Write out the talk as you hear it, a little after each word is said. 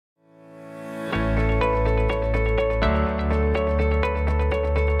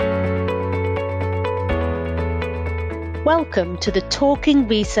Welcome to the Talking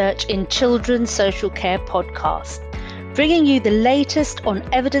Research in Children's Social Care podcast, bringing you the latest on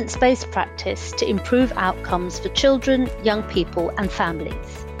evidence-based practice to improve outcomes for children, young people and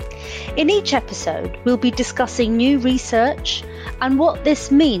families. In each episode, we'll be discussing new research and what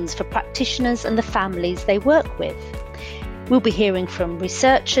this means for practitioners and the families they work with. We'll be hearing from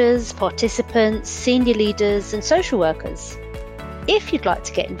researchers, participants, senior leaders and social workers. If you'd like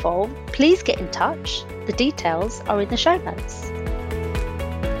to get involved, please get in touch. The details are in the show notes.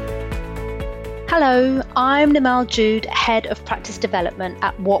 Hello, I'm Nimal Jude, Head of Practice Development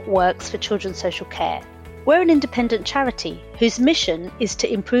at What Works for Children's Social Care. We're an independent charity whose mission is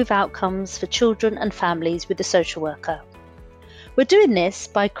to improve outcomes for children and families with a social worker. We're doing this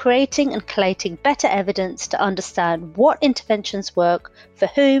by creating and collating better evidence to understand what interventions work for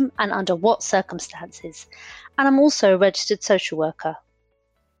whom and under what circumstances. And I'm also a registered social worker.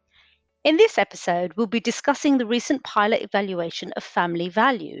 In this episode, we'll be discussing the recent pilot evaluation of Family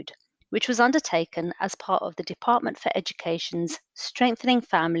Valued, which was undertaken as part of the Department for Education's Strengthening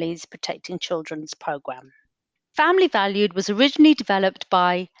Families, Protecting Children's programme. Family Valued was originally developed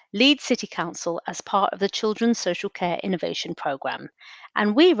by Leeds City Council as part of the Children's Social Care Innovation Programme,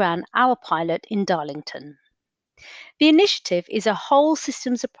 and we ran our pilot in Darlington. The initiative is a whole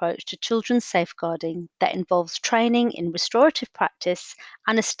systems approach to children's safeguarding that involves training in restorative practice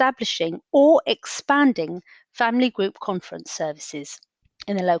and establishing or expanding family group conference services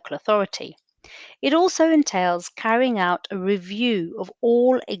in the local authority. It also entails carrying out a review of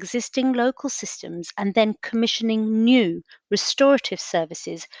all existing local systems and then commissioning new restorative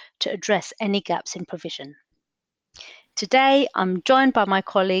services to address any gaps in provision. Today, I'm joined by my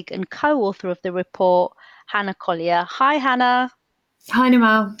colleague and co-author of the report, Hannah Collier. Hi, Hannah. Hi,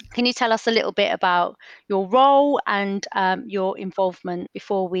 Nimal. Can you tell us a little bit about your role and your involvement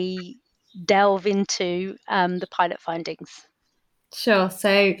before we delve into the pilot findings? Sure.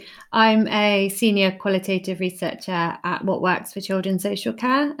 So I'm a senior qualitative researcher at What Works for Children's Social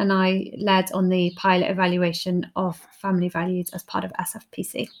Care, and I led on the pilot evaluation of Family Valued as part of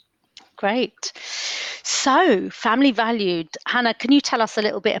SFPC. Great. So, Family Valued. Hannah, can you tell us a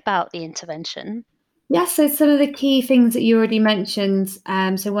little bit about the intervention? Yes, so some of the key things that you already mentioned.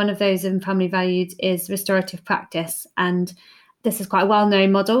 So one of those in Family Valued is restorative practice. And this is quite a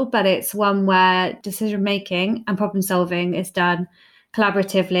well-known model, but it's one where decision-making and problem-solving is done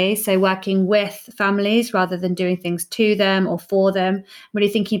collaboratively. So working with families rather than doing things to them or for them, really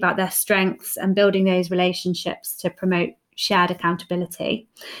thinking about their strengths and building those relationships to promote shared accountability.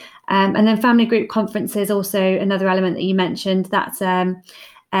 And then family group conferences, also another element that you mentioned. That's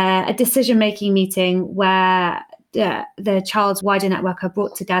a decision-making meeting where the child's wider network are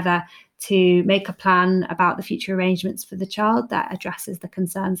brought together to make a plan about the future arrangements for the child that addresses the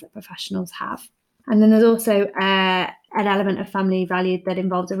concerns that professionals have. And then there's also an element of Family Valued that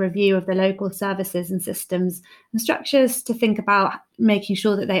involves a review of the local services and systems and structures to think about making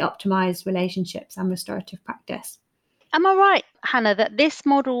sure that they optimise relationships and restorative practice. Am I right, Hannah, that this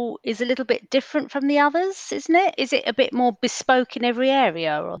model is a little bit different from the others, isn't it? Is it a bit more bespoke in every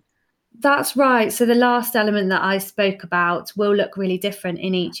area? Or? That's right. So the last element that I spoke about will look really different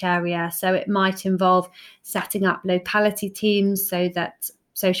in each area. So it might involve setting up locality teams so that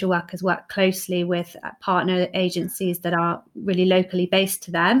social workers work closely with partner agencies that are really locally based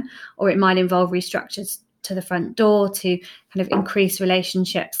to them, or it might involve restructures to the front door to kind of increase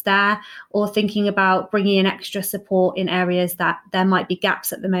relationships there, or thinking about bringing in extra support in areas that there might be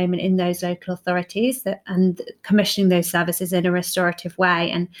gaps at the moment in those local authorities and commissioning those services in a restorative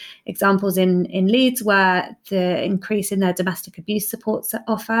way. And examples in Leeds were the increase in their domestic abuse support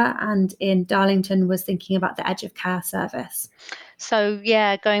offer, and in Darlington was thinking about the Edge of Care service. So,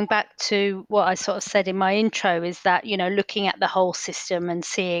 going back to what I sort of said in my intro is that, looking at the whole system and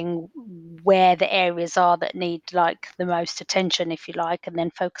seeing where the areas are that need like the most attention, if you like, and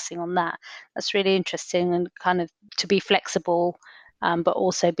then focusing on that. That's really interesting and kind of to be flexible, but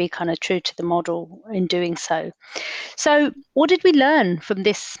also be kind of true to the model in doing so. So what did we learn from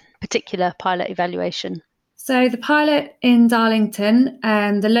this particular pilot evaluation? So the pilot in Darlington,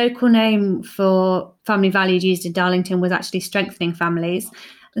 the local name for Family Valued used in Darlington was actually Strengthening Families,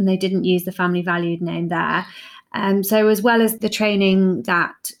 and they didn't use the Family Valued name there. So as well as the training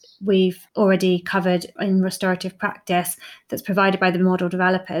that we've already covered in restorative practice that's provided by the model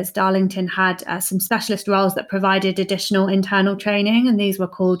developers, Darlington had some specialist roles that provided additional internal training, and these were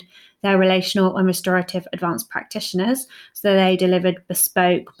called their relational and restorative advanced practitioners. So they delivered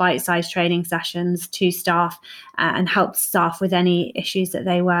bespoke bite-sized training sessions to staff and helped staff with any issues that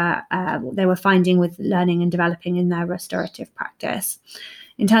they were finding with learning and developing in their restorative practice.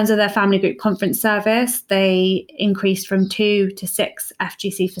 In terms of their family group conference service, they increased from 2 to 6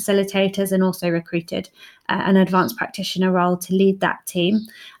 FGC facilitators and also recruited an advanced practitioner role to lead that team.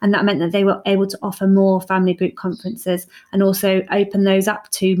 And that meant that they were able to offer more family group conferences and also open those up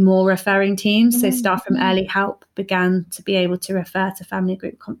to more referring teams. So staff from early help began to be able to refer to family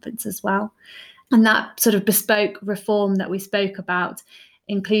group conference as well. And that sort of bespoke reform that we spoke about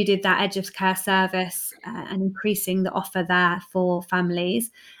included that edge of care service and increasing the offer there for families,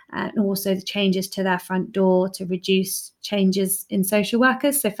 and also the changes to their front door to reduce changes in social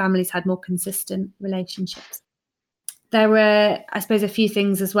workers, so families had more consistent relationships. There were, I suppose, a few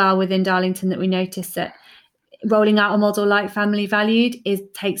things as well within Darlington that we noticed that rolling out a model like Family Valued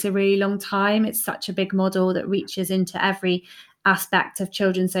takes a really long time. It's such a big model that reaches into every aspect of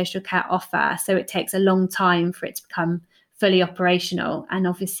children's social care offer, so it takes a long time for it to become fully operational. And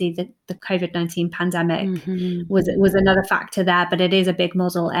obviously the COVID-19 pandemic was another factor there, but it is a big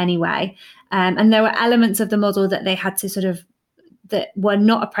model anyway. And there were elements of the model that they had to that were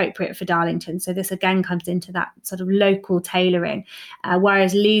not appropriate for Darlington. So this again comes into that sort of local tailoring,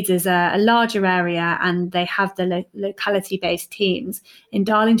 whereas Leeds is a larger area and they have the locality-based teams. In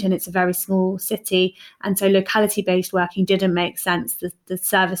Darlington, it's a very small city, and so locality-based working didn't make sense. The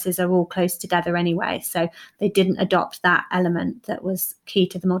services are all close together anyway, so they didn't adopt that element that was key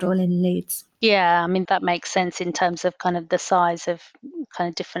to the model in Leeds. Yeah, I mean, that makes sense in terms of kind of the size of kind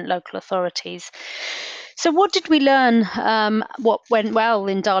of different local authorities. So what did we learn? What went well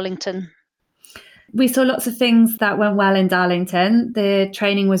in Darlington? We saw lots of things that went well in Darlington. The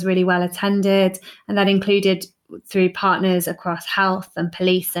training was really well attended, and that included through partners across health and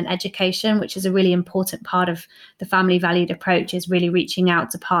police and education, which is a really important part of the Family Valued approach, is really reaching out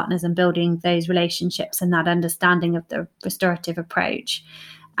to partners and building those relationships and that understanding of the restorative approach.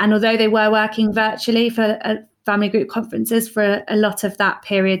 And although they were working virtually for family group conferences for a lot of that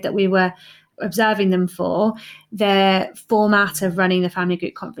period that we were observing them for, their format of running the family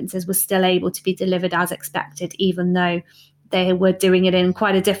group conferences was still able to be delivered as expected, even though they were doing it in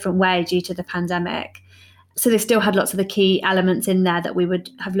quite a different way due to the pandemic. So they still had lots of the key elements in there that we would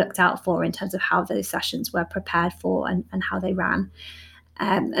have looked out for in terms of how those sessions were prepared for and how they ran.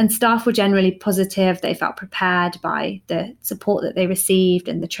 And staff were generally positive. They felt prepared by the support that they received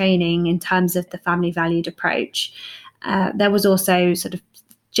and the training in terms of the Family Valued approach. There was also sort of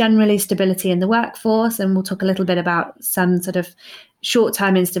generally stability in the workforce, and we'll talk a little bit about some sort of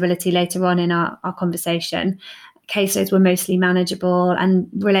short-term instability later on in our conversation. Caseloads were mostly manageable, and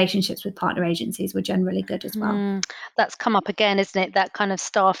relationships with partner agencies were generally good as well. That's come up again, isn't it? That kind of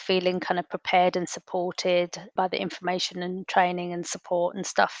staff feeling kind of prepared and supported by the information and training and support and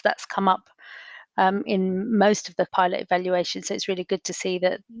stuff that's come up in most of the pilot evaluations. So it's really good to see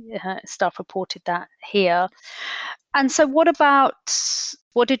that staff reported that here. And so what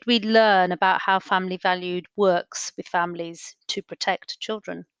did we learn about how Family Valued works with families to protect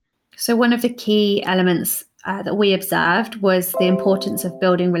children? So one of the key elements that we observed was the importance of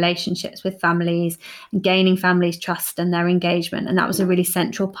building relationships with families and gaining families' trust and their engagement. And that was a really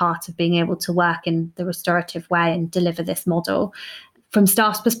central part of being able to work in the restorative way and deliver this model. From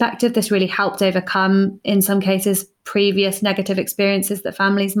staff's perspective, this really helped overcome, in some cases, previous negative experiences that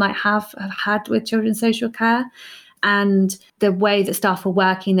families might have had with children's social care. And the way that staff were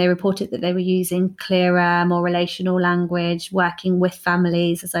working, they reported that they were using clearer, more relational language, working with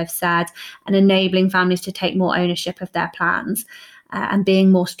families, as I've said, and enabling families to take more ownership of their plans and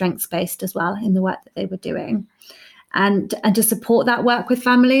being more strengths-based as well in the work that they were doing. And to support that work with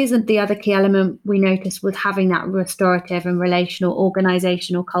families, and the other key element we noticed was having that restorative and relational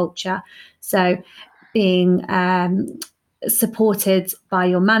organisational culture. So being supported by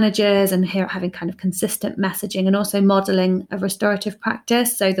your managers and having kind of consistent messaging, and also modelling of restorative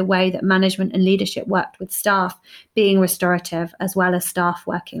practice. So the way that management and leadership worked with staff being restorative, as well as staff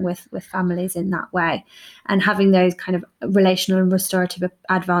working with families in that way. And having those kind of relational and restorative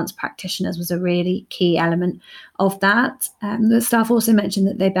advanced practitioners was a really key element of that. The staff also mentioned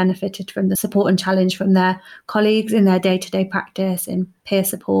that they benefited from the support and challenge from their colleagues in their day-to-day practice, in peer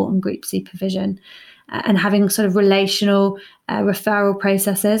support and group supervision. And having sort of relational referral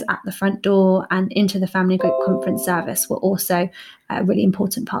processes at the front door and into the family group conference service were also really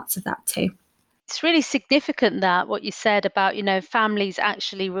important parts of that too. It's really significant that what you said about, families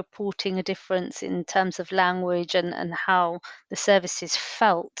actually reporting a difference in terms of language and how the services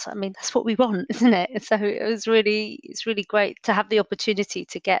felt. I mean, that's what we want, isn't it? So it's really great to have the opportunity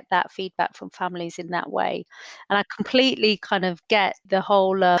to get that feedback from families in that way. And I completely kind of get the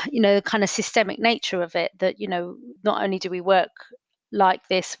whole, kind of systemic nature of it, that, not only do we work like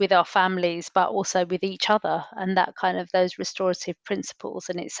this with our families, but also with each other, and that kind of those restorative principles.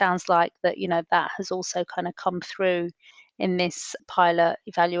 And it sounds like that, that has also kind of come through in this pilot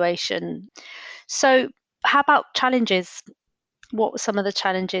evaluation. So, how about challenges? What were some of the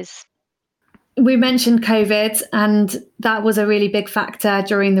challenges? We mentioned COVID, and that was a really big factor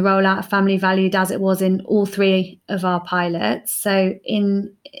during the rollout of Family Valued, as it was in all three of our pilots. So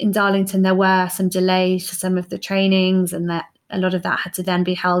in Darlington, there were some delays for some of the trainings, and that a lot of that had to then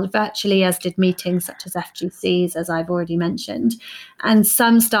be held virtually, as did meetings such as FGCs, as I've already mentioned. And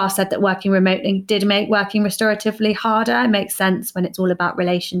some staff said that working remotely did make working restoratively harder. It makes sense when it's all about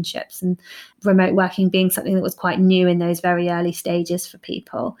relationships, and remote working being something that was quite new in those very early stages for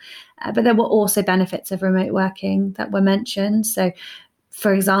people. But there were also benefits of remote working that were mentioned. So,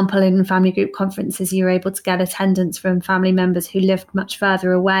 for example, in family group conferences, you were able to get attendance from family members who lived much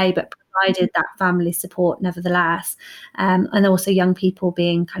further away, but provided that family support nevertheless. And also young people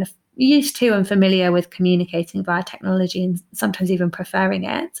being kind of used to and familiar with communicating via technology, and sometimes even preferring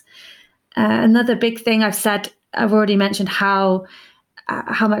it. Another big thing I've already mentioned how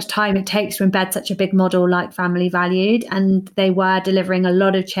much time it takes to embed such a big model like Family Valued, and they were delivering a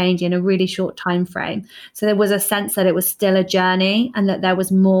lot of change in a really short time frame. So there was a sense that it was still a journey, and that there was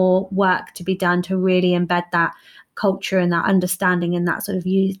more work to be done to really embed that culture and that understanding and that sort of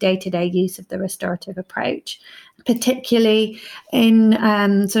day-to-day use of the restorative approach, particularly in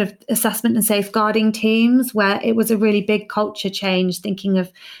sort of assessment and safeguarding teams, where it was a really big culture change, thinking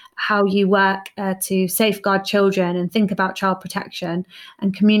of how you work to safeguard children and think about child protection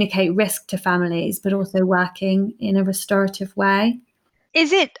and communicate risk to families, but also working in a restorative way.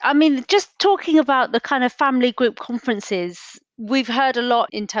 Just talking about the kind of family group conferences, we've heard a lot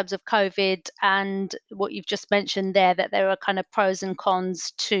in terms of COVID and what you've just mentioned there, that there are kind of pros and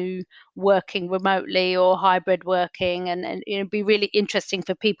cons to working remotely or hybrid working. And it'd be really interesting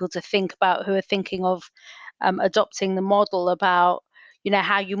for people to think about, who are thinking of adopting the model, about,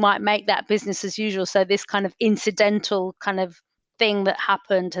 how you might make that business as usual. So this kind of incidental kind of thing that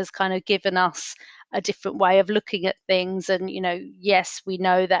happened has kind of given us a different way of looking at things. And, yes, we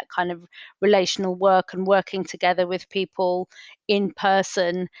know that kind of relational work and working together with people in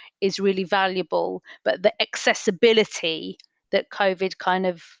person is really valuable, but the accessibility that COVID kind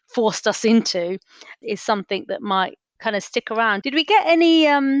of forced us into is something that might kind of stick around. Did we get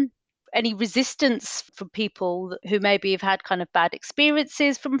any resistance from people who maybe have had kind of bad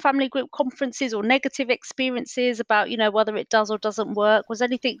experiences from family group conferences, or negative experiences about, whether it does or doesn't work? Was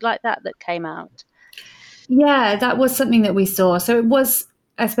anything like that came out? Yeah, that was something that we saw. So it was,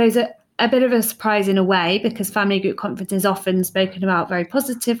 I suppose, a bit of a surprise in a way, because family group conference is often spoken about very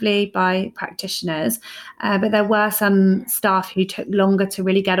positively by practitioners. But there were some staff who took longer to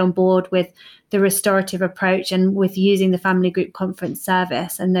really get on board with the restorative approach and with using the family group conference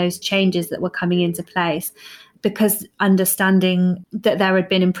service and those changes that were coming into place. Because understanding that there had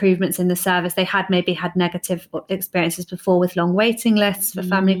been improvements in the service, they had maybe had negative experiences before with long waiting lists for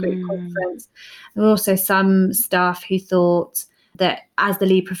family group conference. There were also some staff who thought that as the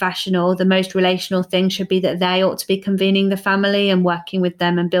lead professional, the most relational thing should be that they ought to be convening the family and working with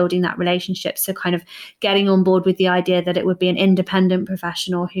them and building that relationship. So kind of getting on board with the idea that it would be an independent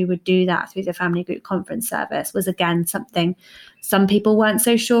professional who would do that through the family group conference service was, again, something some people weren't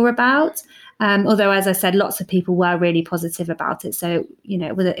so sure about. Although, as I said, lots of people were really positive about it. So,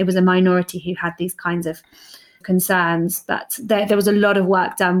 it was a minority who had these kinds of concerns, but there was a lot of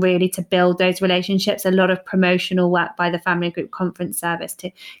work done really to build those relationships, a lot of promotional work by the family group conference service to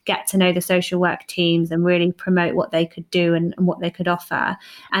get to know the social work teams and really promote what they could do and what they could offer.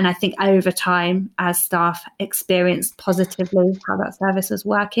 And I think over time, as staff experienced positively how that service was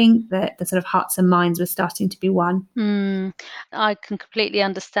working, the sort of hearts and minds were starting to be won. I can completely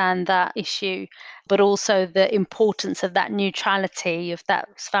understand that issue, but also the importance of that neutrality of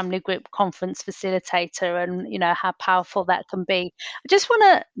that family group conference facilitator, and how powerful that can be. I just want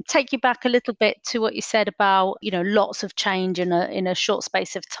to take you back a little bit to what you said about lots of change in a short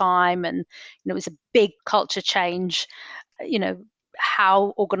space of time, and it was a big culture change.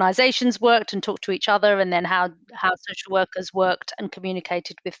 How organizations worked and talked to each other, and then how social workers worked and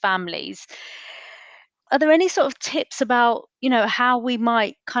communicated with families. Are there any sort of tips about, how we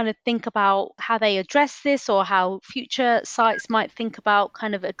might kind of think about how they address this, or how future sites might think about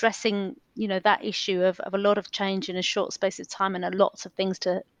kind of addressing, that issue of a lot of change in a short space of time and lots of things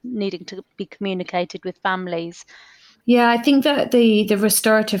needing to be communicated with families? Yeah, I think that the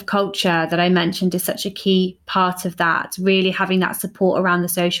restorative culture that I mentioned is such a key part of that, really having that support around the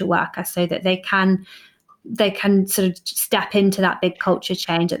social worker so that they can sort of step into that big culture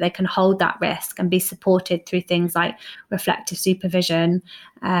change, that they can hold that risk and be supported through things like reflective supervision,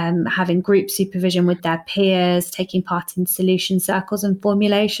 having group supervision with their peers, taking part in solution circles and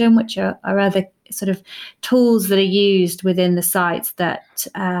formulation, which are other sort of tools that are used within the sites that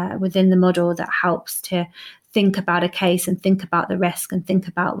within the model that helps to think about a case and think about the risk and think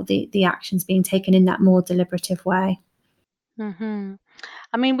about the actions being taken in that more deliberative way. Mm-hmm.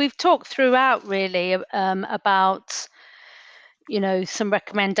 I mean, we've talked throughout really about, some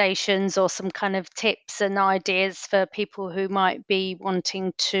recommendations or some kind of tips and ideas for people who might be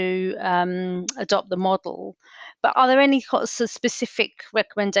wanting to adopt the model. But are there any sort of specific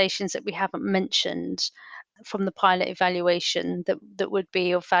recommendations that we haven't mentioned from the pilot evaluation that would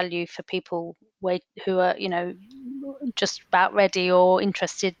be of value for people who are, just about ready or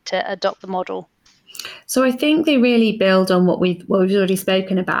interested to adopt the model? So I think they really build on what we've already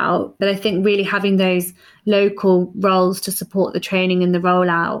spoken about, but I think really having those local roles to support the training and the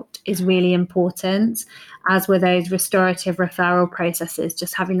rollout is really important, as were those restorative referral processes,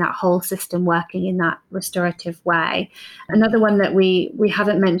 just having that whole system working in that restorative way. Another one that we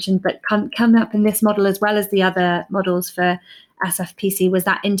haven't mentioned but come up in this model as well as the other models for SFPC was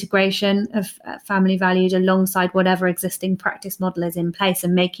that integration of family valued alongside whatever existing practice model is in place,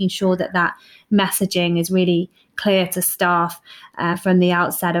 and making sure that messaging is really clear to staff from the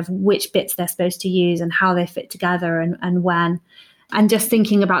outset of which bits they're supposed to use and how they fit together and when. And just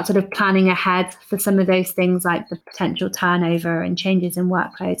thinking about sort of planning ahead for some of those things like the potential turnover and changes in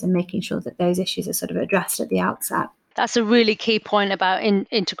workloads, and making sure that those issues are sort of addressed at the outset. That's a really key point about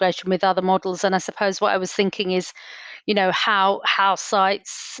integration with other models. And I suppose what I was thinking is, how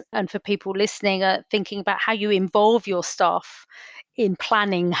sites, and for people listening, are thinking about how you involve your staff in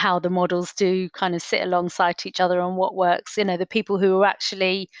planning how the models do kind of sit alongside each other and what works. The people who are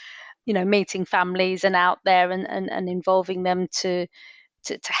actually, meeting families and out there and involving them to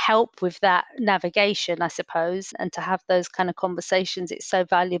help with that navigation, I suppose, and to have those kind of conversations. It's so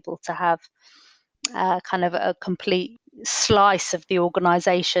valuable to have kind of a complete slice of the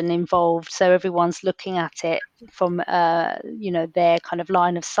organization involved, so everyone's looking at it from their kind of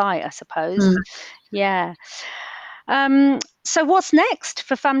line of sight, I suppose. Yeah. So what's next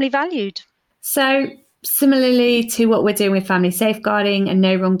for Family Valued? So similarly to what we're doing with family safeguarding and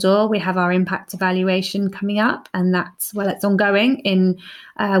No Wrong Door, we have our impact evaluation coming up, and it's ongoing in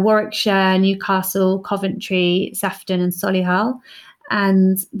Warwickshire, Newcastle, Coventry, Sefton and Solihull.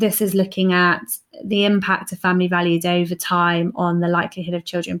 And this is looking at the impact of family valued over time on the likelihood of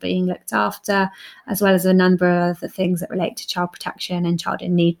children being looked after, as well as a number of other things that relate to child protection and child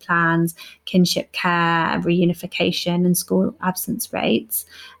in need plans, kinship care, reunification and school absence rates.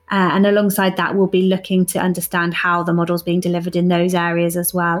 And alongside that, we'll be looking to understand how the model's being delivered in those areas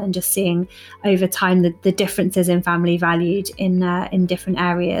as well, and just seeing over time the differences in family valued in different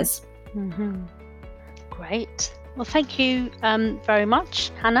areas. Mm-hmm. Great. Well, thank you very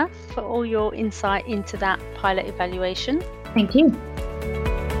much, Hannah, for all your insight into that pilot evaluation. Thank you.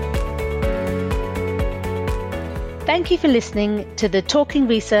 Thank you for listening to the Talking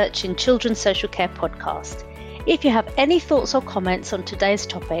Research in Children's Social Care podcast. If you have any thoughts or comments on today's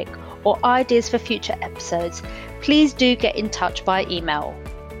topic or ideas for future episodes, please do get in touch by email.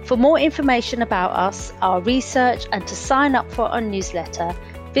 For more information about us, our research, and to sign up for our newsletter,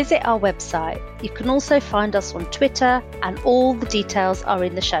 visit our website. You can also find us on Twitter, and all the details are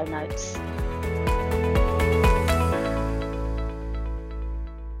in the show notes.